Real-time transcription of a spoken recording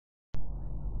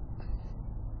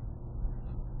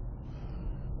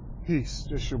Peace.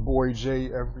 This your boy Jay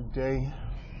every day.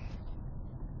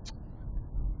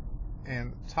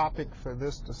 And the topic for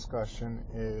this discussion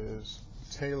is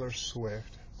Taylor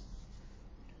Swift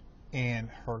and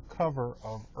her cover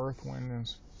of Earth,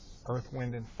 Wind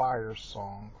and Fire's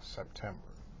song September.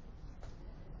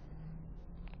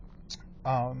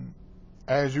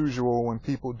 As usual, when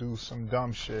people do some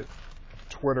dumb shit,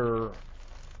 Twitter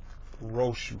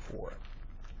roasts you for it.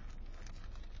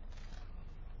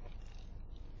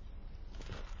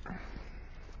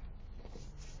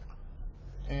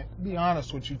 And to be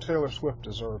honest with you, Taylor Swift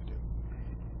deserved it.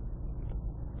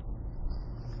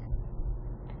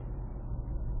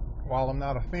 While I'm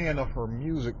not a fan of her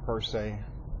music per se,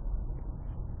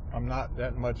 I'm not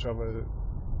that much of a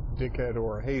dickhead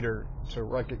or a hater to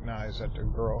recognize that the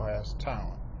girl has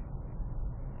talent.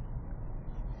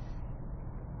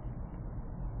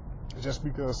 Just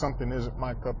because something isn't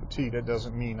my cup of tea, that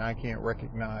doesn't mean I can't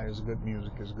recognize good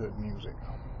music is good music.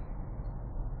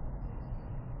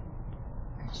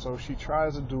 So she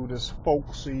tries to do this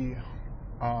folksy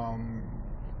a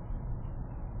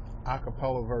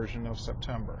cappella version of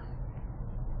September.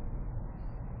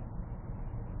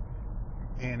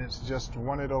 And it's just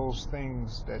one of those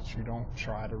things that you don't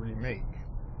try to remake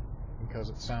because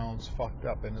it sounds fucked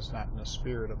up and it's not in the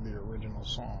spirit of the original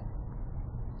song.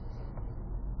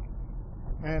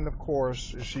 And of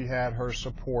course, she had her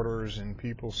supporters and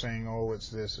people saying, oh, it's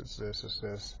this, it's this, it's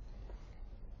this.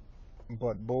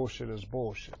 But bullshit is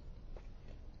bullshit.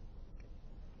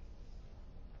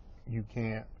 You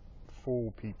can't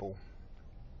fool people.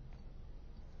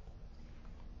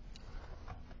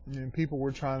 And people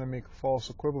were trying to make a false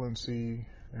equivalency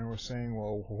and were saying,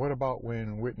 well, what about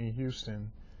when Whitney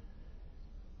Houston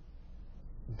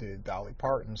did Dolly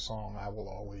Parton's song, I Will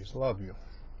Always Love You?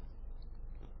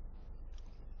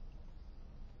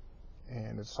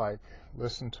 And it's like,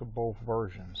 listen to both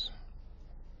versions.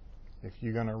 If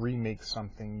you're going to remake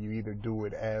something, you either do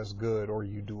it as good or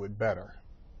you do it better.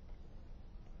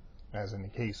 As in the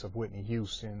case of Whitney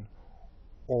Houston,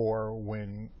 or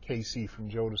when KC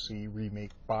from Jodeci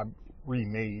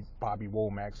remade Bobby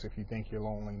Womack's If You Think You're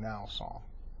Lonely Now song.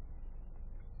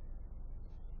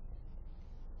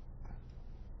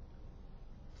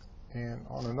 And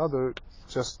on another,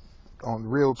 just on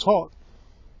real talk,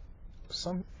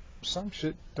 some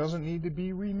shit doesn't need to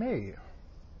be remade.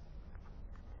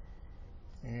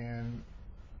 And,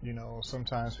 you know,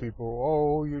 sometimes people,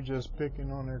 oh, you're just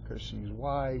picking on her because she's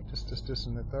white, this,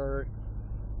 and the third.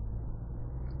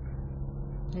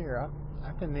 Here,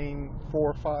 I can name 4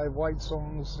 or 5 white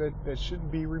songs that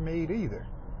shouldn't be remade either.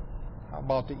 How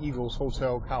about the Eagles'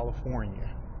 Hotel California?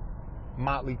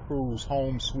 Motley Crue's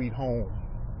Home Sweet Home?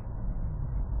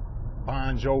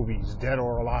 Bon Jovi's Dead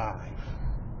or Alive?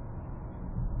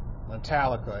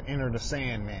 Metallica, Enter the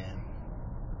Sandman?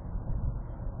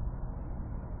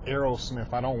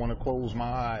 Aerosmith, I Don't Want to Close My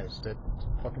Eyes, that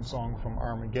fucking song from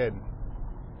Armageddon.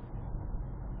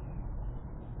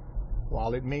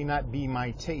 While it may not be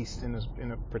my taste in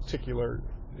a particular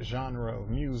genre of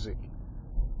music,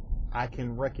 I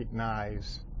can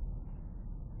recognize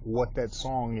what that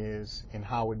song is and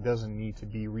how it doesn't need to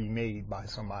be remade by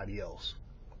somebody else.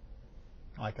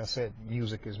 Like I said,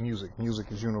 music is music.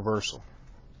 Music is universal.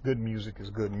 Good music is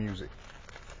good music.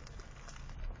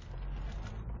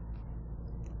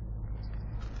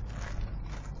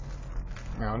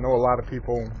 Now, I know a lot of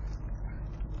people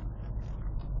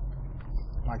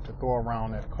like to throw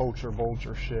around that culture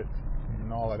vulture shit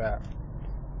and all of that.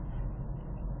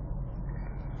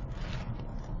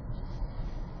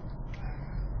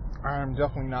 I'm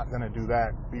definitely not going to do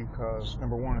that because,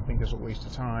 number one, I think it's a waste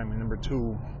of time, and number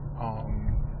two,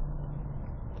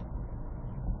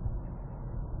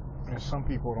 some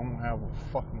people don't have a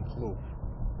fucking clue.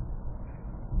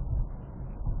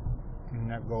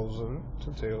 And that goes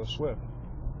to Taylor Swift.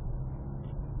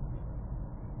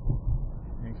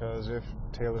 Because if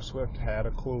Taylor Swift had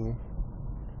a clue,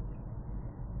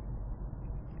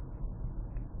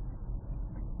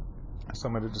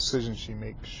 some of the decisions she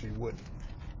makes, she wouldn't.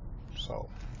 So,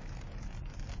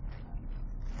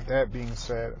 with that being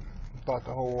said, I thought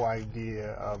the whole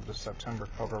idea of the September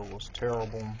cover was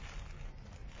terrible.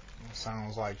 It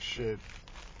sounds like shit,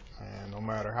 and no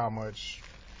matter how much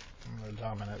the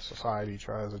dominant society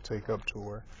tries to take up to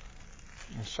her.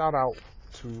 And shout out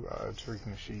to Tariq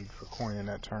Nasheed for coining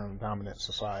that term, dominant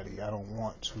society. I don't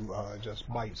want to just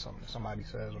bite something somebody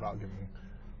says without giving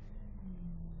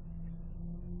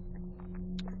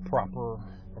proper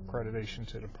accreditation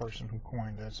to the person who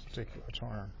coined this particular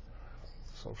term.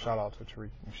 So shout out to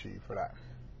Tariq Nasheed for that.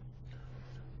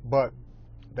 But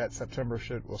that September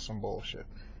shit was some bullshit.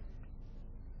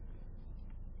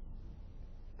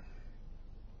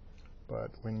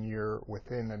 But when you're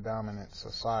within a dominant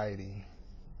society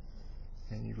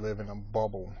and you live in a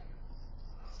bubble,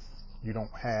 you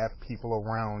don't have people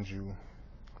around you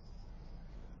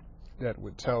that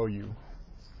would tell you,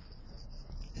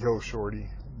 yo, shorty,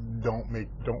 don't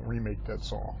remake that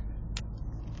song.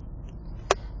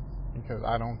 Because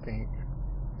I don't think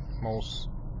most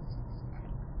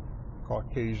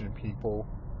Caucasian people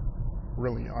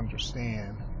really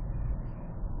understand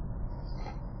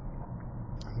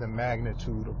the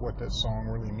magnitude of what that song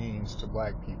really means to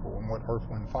black people and what Earth,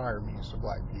 Wind, Fire means to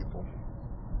black people.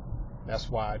 That's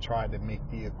why I tried to make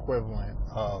the equivalent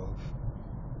of,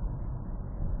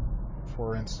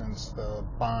 for instance, the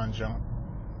Bon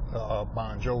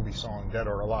Jovi song, Dead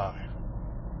or Alive.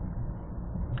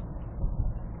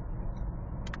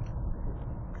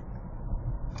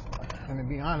 And to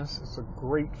be honest, it's a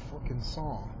great fucking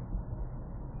song.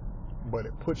 But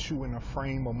it puts you in a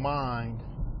frame of mind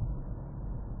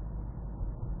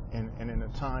and in a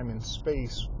time and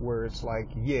space where it's like,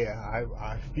 yeah,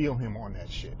 I feel him on that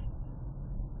shit.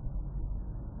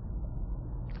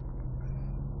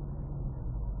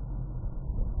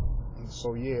 And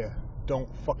so yeah, don't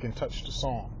fucking touch the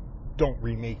song. Don't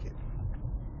remake it.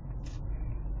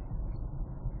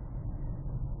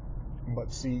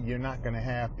 But see, you're not going to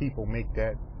have people make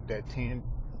that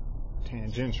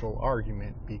tangential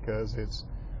argument because it's,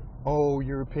 oh,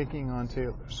 you're picking on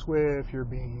Taylor Swift, you're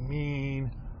being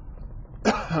mean.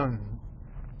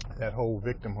 That whole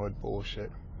victimhood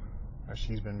bullshit that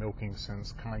she's been milking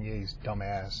since Kanye's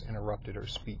dumbass interrupted her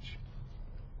speech.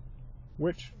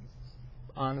 Which,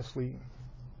 honestly,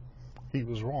 he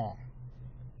was wrong.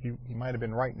 He might have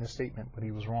been right in the statement, but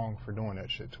he was wrong for doing that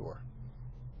shit to her.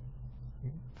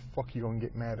 Fuck you gonna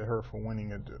get mad at her for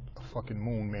winning a fucking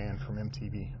Moon Man from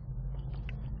MTV.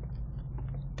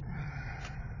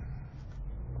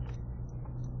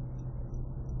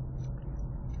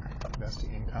 That's the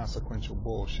inconsequential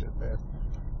bullshit that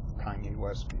Kanye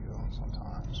West be on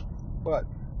sometimes. But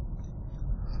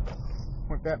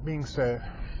with that being said,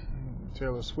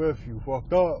 Taylor Swift, you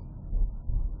fucked up.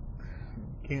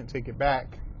 You can't take it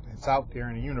back. It's out there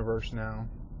in the universe now.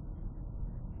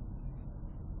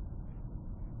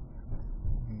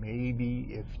 Maybe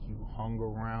if you hung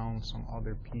around some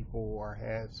other people or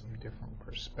had some different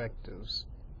perspectives,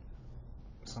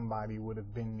 somebody would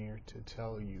have been there to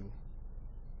tell you,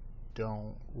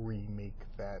 don't remake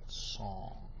that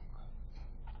song.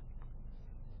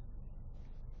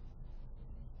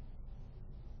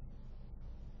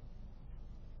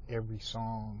 Every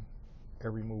song,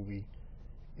 every movie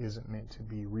isn't meant to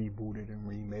be rebooted and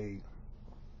remade.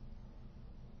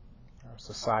 Our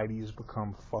society has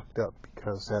become fucked up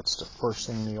because that's the first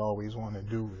thing they always want to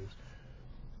do is,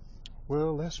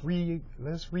 well, let's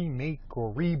remake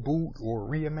or reboot or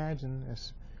reimagine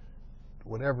this,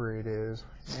 whatever it is,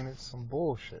 and it's some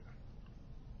bullshit.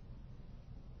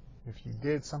 If you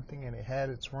did something and it had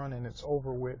its run and it's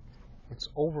over with, it's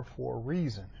over for a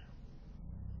reason.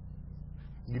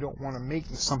 You don't want to make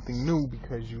something new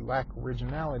because you lack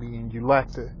originality and you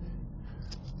lack the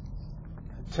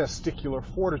testicular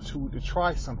fortitude to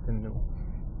try something new.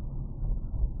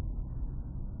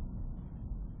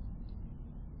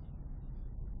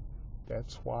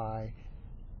 That's why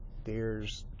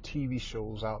there's TV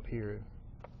shows out here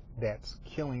that's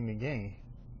killing the game.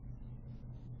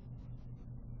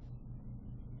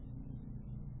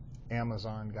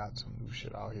 Amazon got some new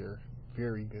shit out here.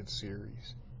 Very good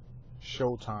series.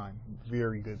 Showtime,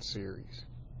 very good series.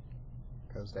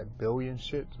 Because that Billion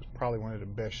shit is probably one of the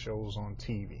best shows on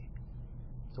TV.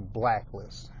 The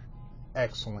Blacklist.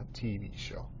 Excellent TV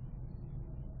show.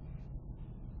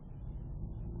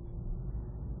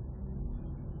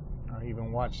 I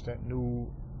even watched that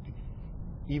new,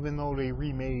 even though they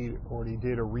remade or they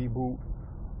did a reboot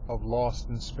of Lost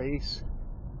in Space,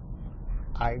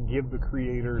 I give the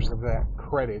creators of that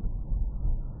credit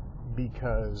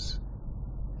because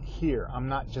here, I'm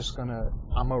gonna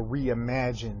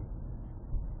reimagine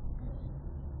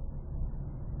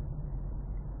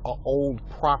an old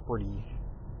property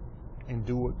and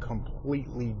do it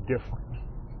completely different.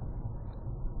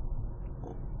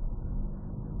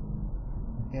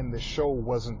 And the show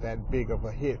wasn't that big of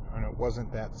a hit and it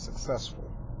wasn't that successful.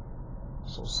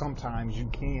 So sometimes you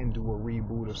can do a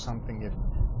reboot of something if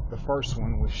the first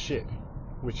one was shit,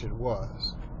 which it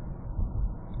was.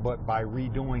 But by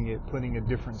redoing it, putting a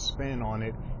different spin on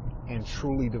it, and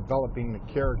truly developing the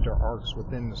character arcs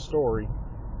within the story,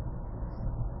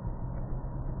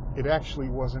 it actually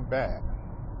wasn't bad.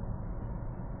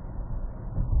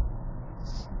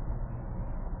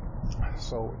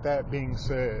 So with that being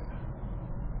said,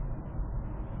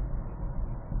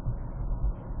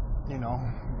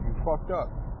 you fucked up.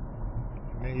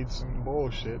 You made some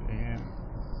bullshit and,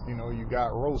 you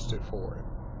got roasted for it.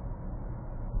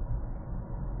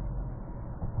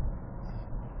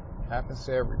 Happens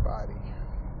to everybody.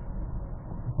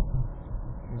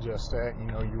 Just that,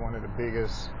 you're one of the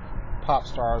biggest pop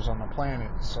stars on the planet,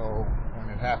 so when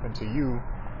it happened to you,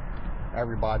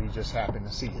 everybody just happened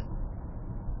to see it.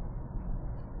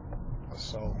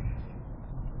 So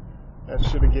that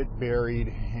should have get buried,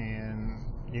 and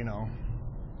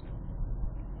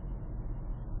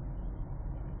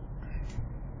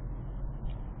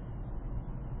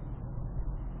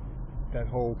that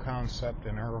whole concept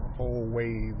and her whole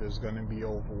wave is going to be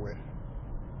over with.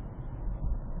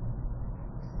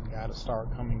 You got to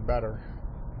start coming better,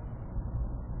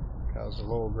 because the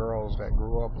little girls that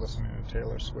grew up listening to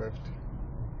Taylor Swift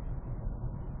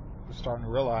are starting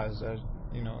to realize that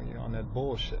you're on that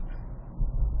bullshit.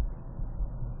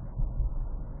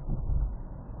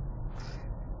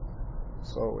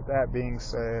 So with that being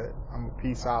said, I'm gonna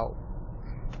peace out.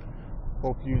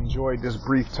 Hope you enjoyed this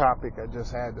brief topic. I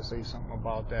just had to say something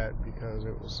about that because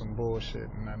it was some bullshit,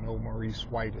 and I know Maurice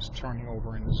White is turning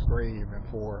over in his grave, and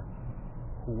for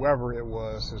whoever it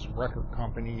was, his record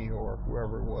company or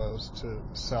whoever it was, to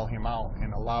sell him out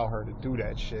and allow her to do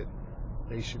that shit,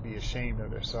 they should be ashamed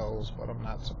of themselves, but I'm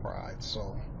not surprised.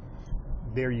 So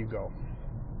there you go.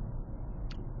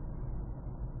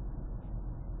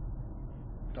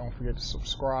 Don't forget to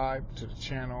subscribe to the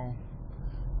channel.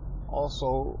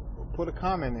 Also, put a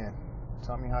comment in.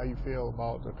 Tell me how you feel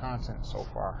about the content so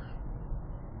far.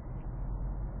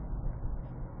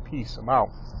 Peace. I'm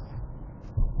out.